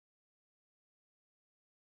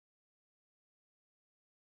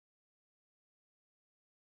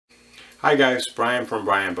Hi guys, Brian from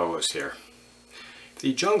Boas here.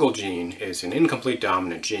 The jungle gene is an incomplete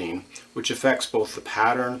dominant gene which affects both the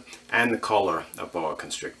pattern and the color of boa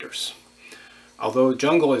constrictors. Although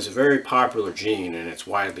jungle is a very popular gene and it's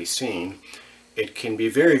widely seen, it can be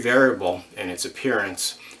very variable in its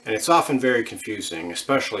appearance and it's often very confusing,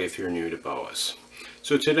 especially if you're new to boas.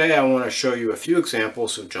 So today I want to show you a few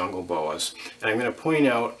examples of jungle boas, and I'm going to point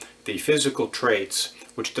out the physical traits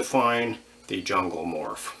which define the jungle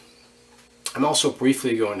morph. I'm also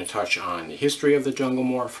briefly going to touch on the history of the jungle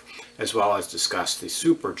morph, as well as discuss the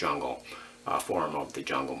super jungle form of the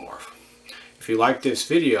jungle morph. If you like this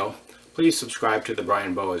video, please subscribe to the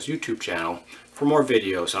Brian Boas YouTube channel for more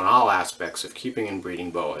videos on all aspects of keeping and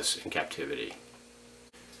breeding boas in captivity.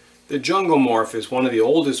 The jungle morph is one of the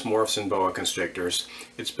oldest morphs in boa constrictors.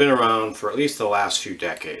 It's been around for at least the last few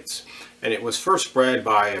decades, and it was first bred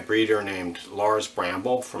by a breeder named Lars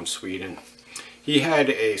Bramble from Sweden. He had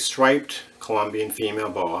a striped Colombian female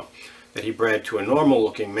boa that he bred to a normal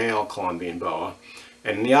looking male Colombian boa,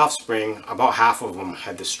 and in the offspring about half of them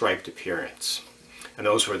had the striped appearance, and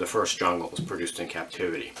those were the first jungles produced in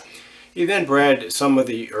captivity. He then bred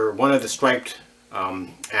one of the striped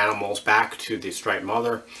animals back to the striped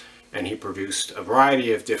mother, and he produced a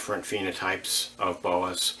variety of different phenotypes of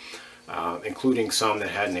boas, including some that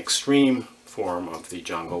had an extreme form of the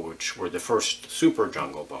jungle, which were the first super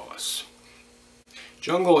jungle boas.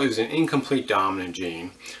 Jungle is an incomplete dominant gene,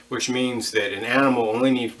 which means that an animal only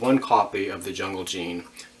needs one copy of the jungle gene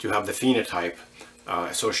to have the phenotype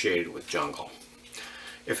associated with jungle.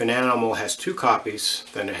 If an animal has two copies,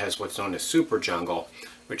 then it has what's known as super jungle,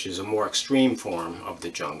 which is a more extreme form of the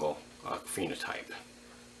jungle phenotype.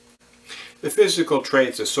 The physical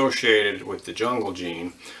traits associated with the jungle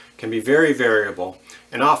gene can be very variable,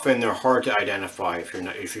 and often they're hard to identify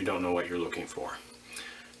if you don't know what you're looking for.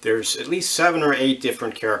 There's at least 7 or 8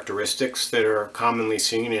 different characteristics that are commonly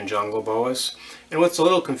seen in jungle boas, and what's a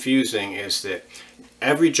little confusing is that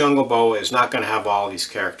every jungle boa is not going to have all these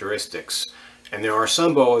characteristics, and there are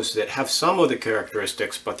some boas that have some of the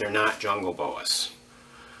characteristics but they're not jungle boas.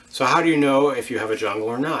 So how do you know if you have a jungle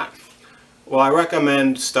or not? Well, I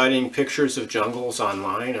recommend studying pictures of jungles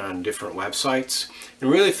online on different websites and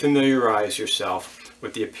really familiarize yourself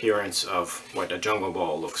with the appearance of what a jungle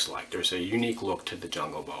boa looks like. There's a unique look to the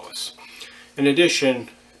jungle boas. In addition,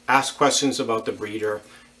 ask questions about the breeder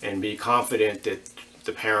and be confident that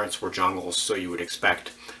the parents were jungles, so you would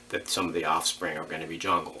expect that some of the offspring are going to be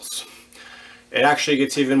jungles. It actually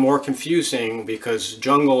gets even more confusing because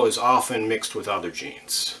jungle is often mixed with other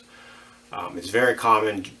genes. It's very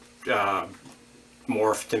common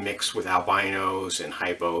morph to mix with albinos and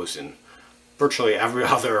hypos and virtually every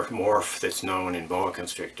other morph that's known in boa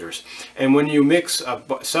constrictors. And when you mix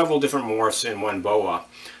several different morphs in one boa,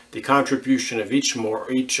 the contribution of each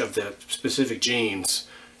of the specific genes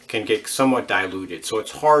can get somewhat diluted. So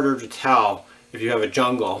it's harder to tell if you have a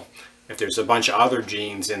jungle, if there's a bunch of other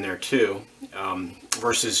genes in there too,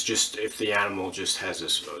 versus just if the animal just has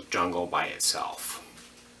this jungle by itself.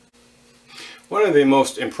 One of the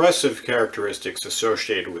most impressive characteristics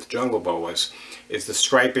associated with jungle boas is the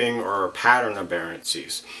striping or pattern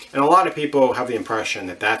aberrancies. And a lot of people have the impression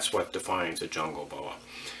that that's what defines a jungle boa.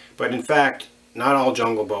 But in fact, not all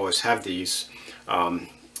jungle boas have these.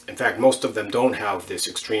 In fact, most of them don't have this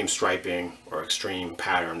extreme striping or extreme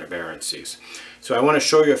pattern aberrancies. So I want to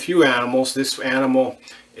show you a few animals. This animal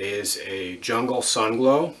is a jungle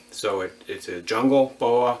sunglow. So it's a jungle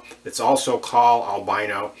boa that's also called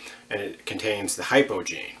albino, and it contains the hypo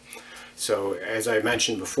gene. So as I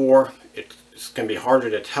mentioned before, it can be harder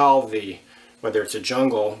to tell whether it's a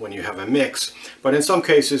jungle when you have a mix, but in some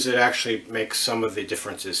cases it actually makes some of the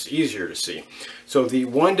differences easier to see. So the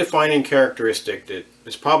one defining characteristic that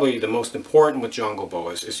is probably the most important with jungle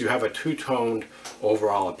boas is you have a two-toned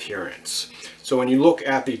overall appearance. So when you look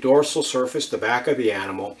at the dorsal surface, the back of the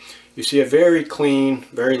animal, you see a very clean,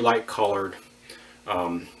 very light colored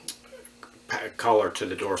color to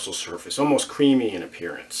the dorsal surface, almost creamy in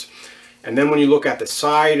appearance. And then when you look at the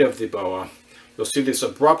side of the boa, you'll see this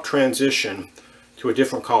abrupt transition to a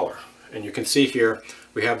different color. And you can see here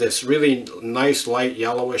we have this really nice light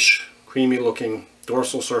yellowish creamy looking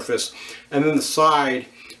dorsal surface, and then the side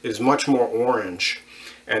is much more orange,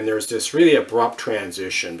 and there's this really abrupt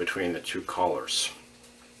transition between the two colors.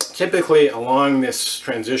 Typically along this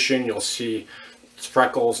transition you'll see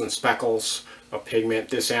freckles and speckles of pigment.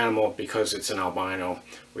 This animal, because it's an albino,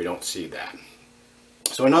 we don't see that.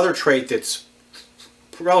 So another trait that's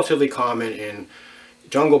relatively common in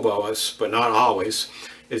jungle boas, but not always,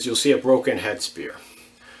 is you'll see a broken head spear.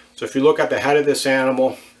 So if you look at the head of this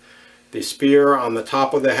animal, the spear on the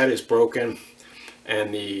top of the head is broken,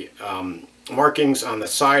 and the markings on the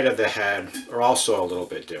side of the head are also a little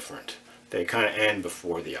bit different. They kind of end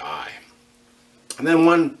before the eye. And then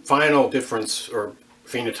one final difference or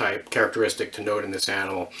phenotype characteristic to note in this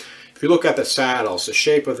animal, if you look at the saddles, the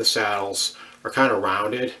shape of the saddles are kind of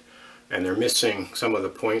rounded and they're missing some of the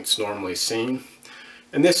points normally seen.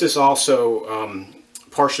 And this is also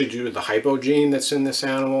partially due to the hypogene that's in this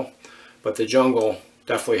animal, but the jungle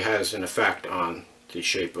definitely has an effect on the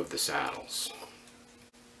shape of the saddles.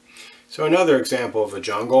 So another example of a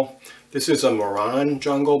jungle, this is a Enigmatic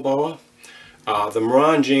Jungle Boa. The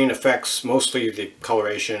Enigmatic gene affects mostly the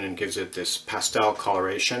coloration and gives it this pastel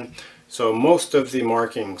coloration. So most of the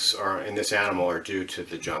markings in this animal are due to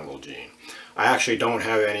the jungle gene. I actually don't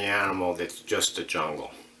have any animal that's just a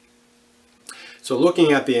jungle. So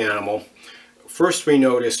looking at the animal, first we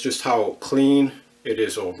notice just how clean it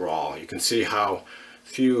is overall. You can see how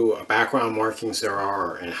few background markings there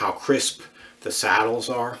are and how crisp the saddles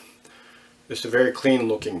are. Just a very clean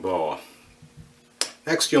looking boa.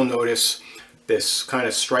 Next you'll notice this kind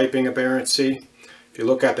of striping aberrancy. If you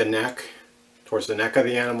look at the neck, towards the neck of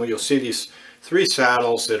the animal, you'll see these three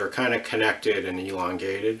saddles that are kind of connected and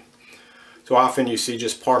elongated. So often you see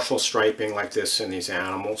just partial striping like this in these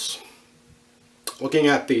animals. Looking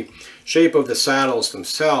at the shape of the saddles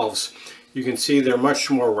themselves, you can see they're much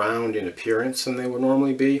more round in appearance than they would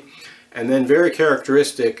normally be. And then very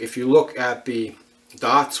characteristic, if you look at the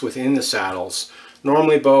dots within the saddles,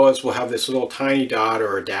 normally boas will have this little tiny dot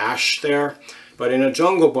or a dash there, but in a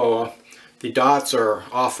jungle boa, the dots are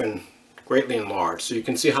often greatly enlarged. So you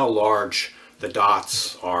can see how large the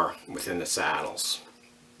dots are within the saddles.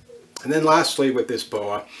 And then lastly with this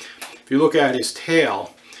boa, if you look at his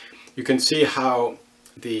tail, you can see how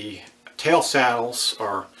the tail saddles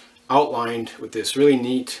are outlined with this really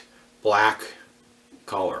neat black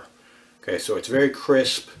color. Okay, so it's very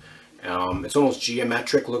crisp. It's almost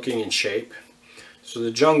geometric looking in shape. So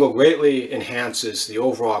the jungle greatly enhances the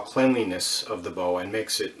overall cleanliness of the boa and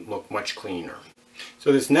makes it look much cleaner.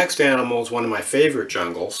 So this next animal is one of my favorite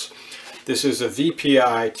jungles. This is a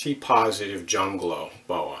VPI T-positive jungle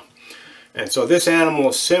boa. And so this animal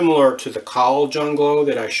is similar to the cowl jungle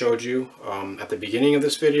that I showed you at the beginning of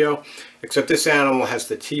this video, except this animal has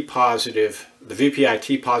the T-positive, the VPI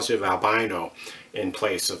T-positive albino in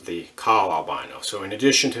place of the cowl albino. So in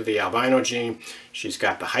addition to the albino gene, she's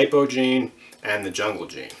got the hypo gene and the jungle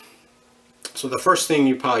gene. So the first thing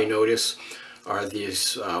you probably notice are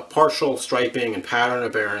these partial striping and pattern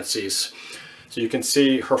aberrancies. So you can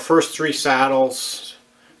see her first three saddles,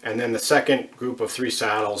 and then the second group of three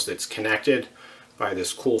saddles that's connected by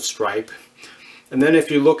this cool stripe. And then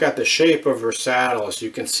if you look at the shape of her saddles,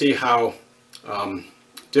 you can see how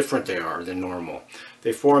different they are than normal.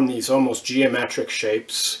 They form these almost geometric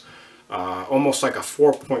shapes, almost like a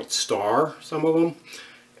 4-point star, some of them.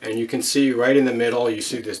 And you can see right in the middle, you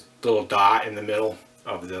see this little dot in the middle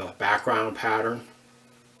of the background pattern,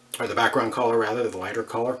 or the background color rather, the lighter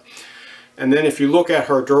color. And then if you look at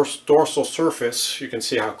her dorsal surface, you can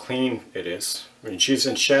see how clean it is. I mean, she's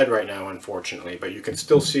in shed right now, unfortunately, but you can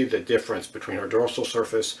still see the difference between her dorsal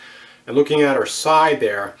surface. And looking at her side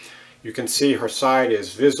there, you can see her side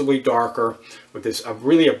is visibly darker with this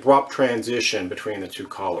really abrupt transition between the two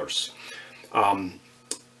colors.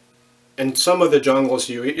 In some of the jungles,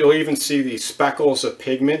 you'll even see these speckles of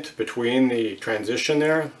pigment between the transition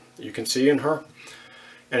there, you can see in her.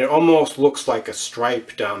 And it almost looks like a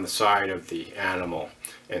stripe down the side of the animal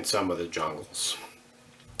in some of the jungles.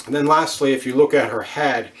 And then lastly, if you look at her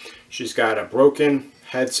head, she's got a broken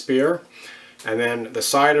head spear. And then the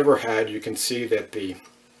side of her head, you can see that the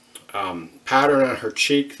pattern on her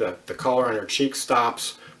cheek, the color on her cheek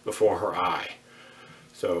stops before her eye.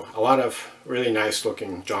 So a lot of really nice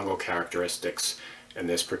looking jungle characteristics in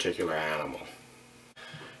this particular animal.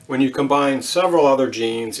 When you combine several other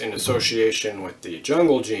genes in association with the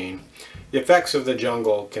jungle gene, the effects of the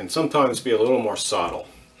jungle can sometimes be a little more subtle.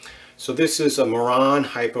 So this is a Moran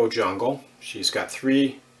hypojungle. She's got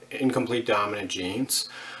 3 incomplete dominant genes.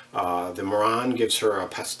 The Moran gives her a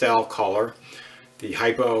pastel color. The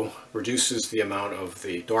hypo reduces the amount of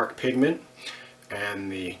the dark pigment.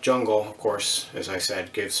 And the jungle, of course, as I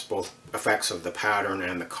said, gives both effects of the pattern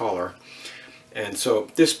and the color. And so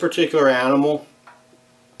this particular animal,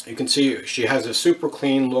 you can see she has a super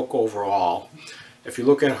clean look overall. If you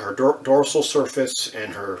look at her dorsal surface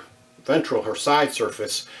and her ventral, her side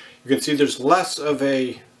surface, you can see there's less of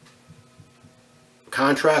a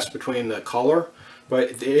contrast between the color,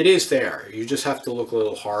 but it is there. You just have to look a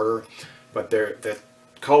little harder. But the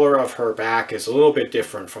color of her back is a little bit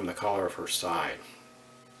different from the color of her side.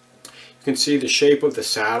 You can see the shape of the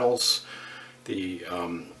saddles, the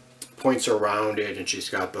points are rounded, and she's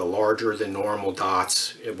got the larger than normal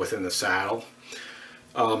dots within the saddle.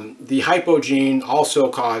 The hypogene also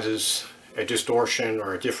causes a distortion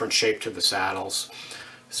or a different shape to the saddles.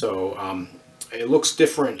 So it looks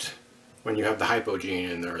different when you have the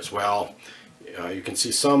hypogene in there as well. You can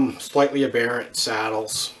see some slightly aberrant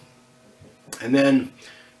saddles. And then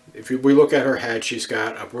if we look at her head, she's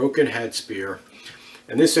got a broken head spear.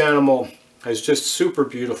 And this animal has just super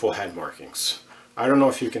beautiful head markings. I don't know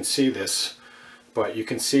if you can see this, but you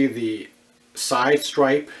can see the side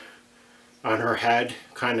stripe on her head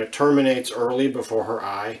kind of terminates early before her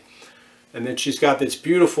eye. And then she's got this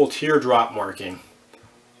beautiful teardrop marking.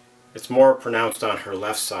 It's more pronounced on her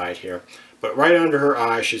left side here. But right under her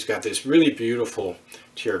eye, she's got this really beautiful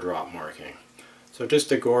teardrop marking. So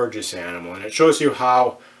just a gorgeous animal. And it shows you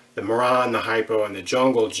how the Moran, the hypo, and the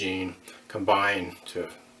jungle gene combine to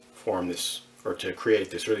form this, or to create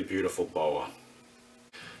this really beautiful boa.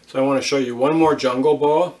 So I want to show you one more jungle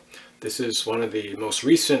boa. This is one of the most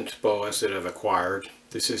recent boas that I've acquired.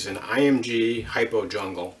 This is an IMG hypo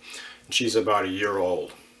jungle, and she's about a year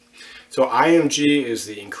old. So IMG is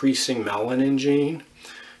the increasing melanin gene.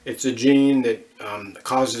 It's a gene that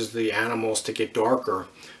causes the animals to get darker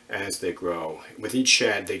as they grow. With each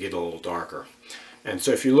shed, they get a little darker. And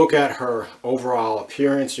so if you look at her overall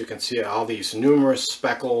appearance, you can see all these numerous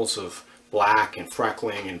speckles of black and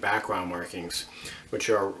freckling and background markings, which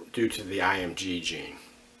are due to the IMG gene.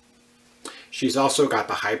 She's also got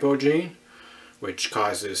the hypo gene, which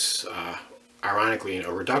causes, ironically,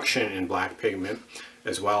 a reduction in black pigment,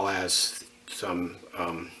 as well as some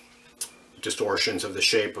distortions of the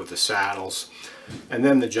shape of the saddles, and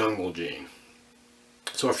then the jungle gene.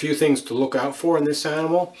 So a few things to look out for in this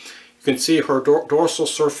animal. You can see her dorsal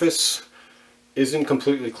surface isn't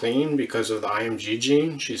completely clean because of the IMG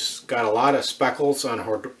gene. She's got a lot of speckles on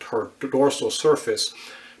her dorsal surface,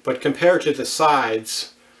 but compared to the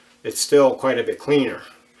sides, it's still quite a bit cleaner.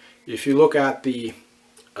 If you look at the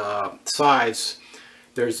sides,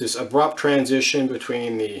 there's this abrupt transition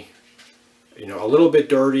between the a little bit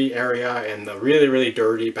dirty area and the really, really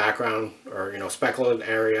dirty background, or speckled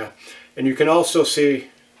area. And you can also see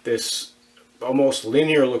this almost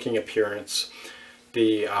linear looking appearance.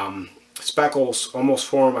 The speckles almost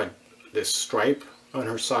form this stripe on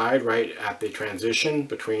her side right at the transition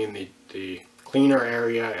between the cleaner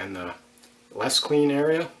area and the less clean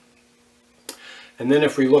area. And then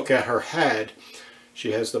if we look at her head,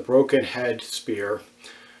 she has the broken head spear,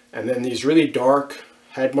 and then these really dark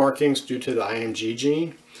head markings due to the IMG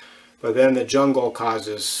gene. But then the jungle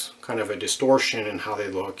causes kind of a distortion in how they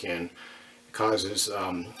look, and causes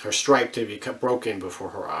her stripe to be broken before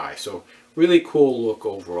her eye. So really cool look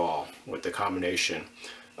overall with the combination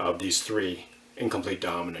of these three incomplete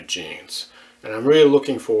dominant genes. And I'm really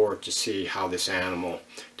looking forward to see how this animal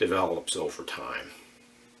develops over time.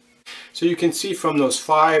 So you can see from those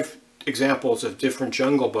 5 examples of different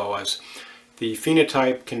jungle boas, the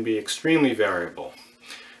phenotype can be extremely variable.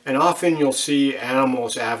 And often you'll see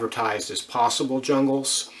animals advertised as possible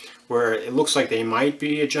jungles, where it looks like they might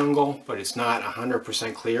be a jungle, but it's not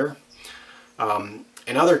 100% clear.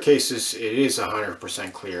 In other cases, it is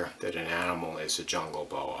 100% clear that an animal is a jungle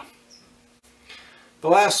boa. The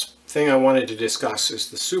last thing I wanted to discuss is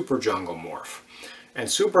the super jungle morph. And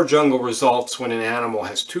super jungle results when an animal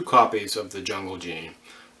has 2 copies of the jungle gene,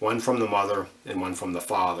 one from the mother and one from the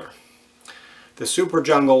father. The super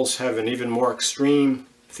jungles have an even more extreme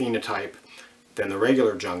phenotype than the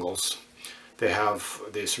regular jungles. They have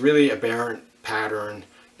this really aberrant pattern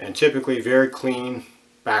and typically very clean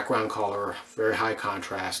background color, very high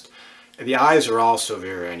contrast. And the eyes are also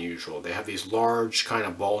very unusual. They have these large kind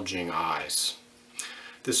of bulging eyes.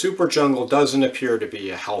 The super jungle doesn't appear to be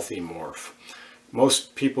a healthy morph.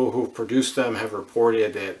 Most people who've produced them have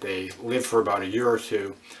reported that they live for about a year or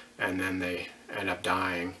 2 and then they end up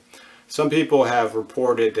dying. Some people have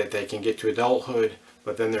reported that they can get to adulthood,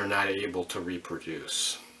 but then they're not able to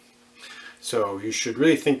reproduce. So you should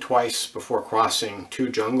really think twice before crossing 2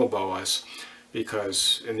 jungle boas,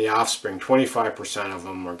 because in the offspring, 25% of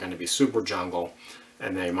them are going to be super jungle,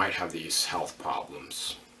 and they might have these health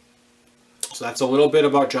problems. So that's a little bit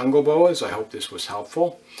about jungle boas. I hope this was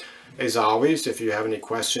helpful. As always, if you have any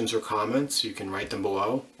questions or comments, you can write them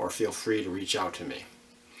below, or feel free to reach out to me.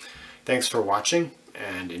 Thanks for watching,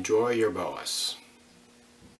 and enjoy your boas.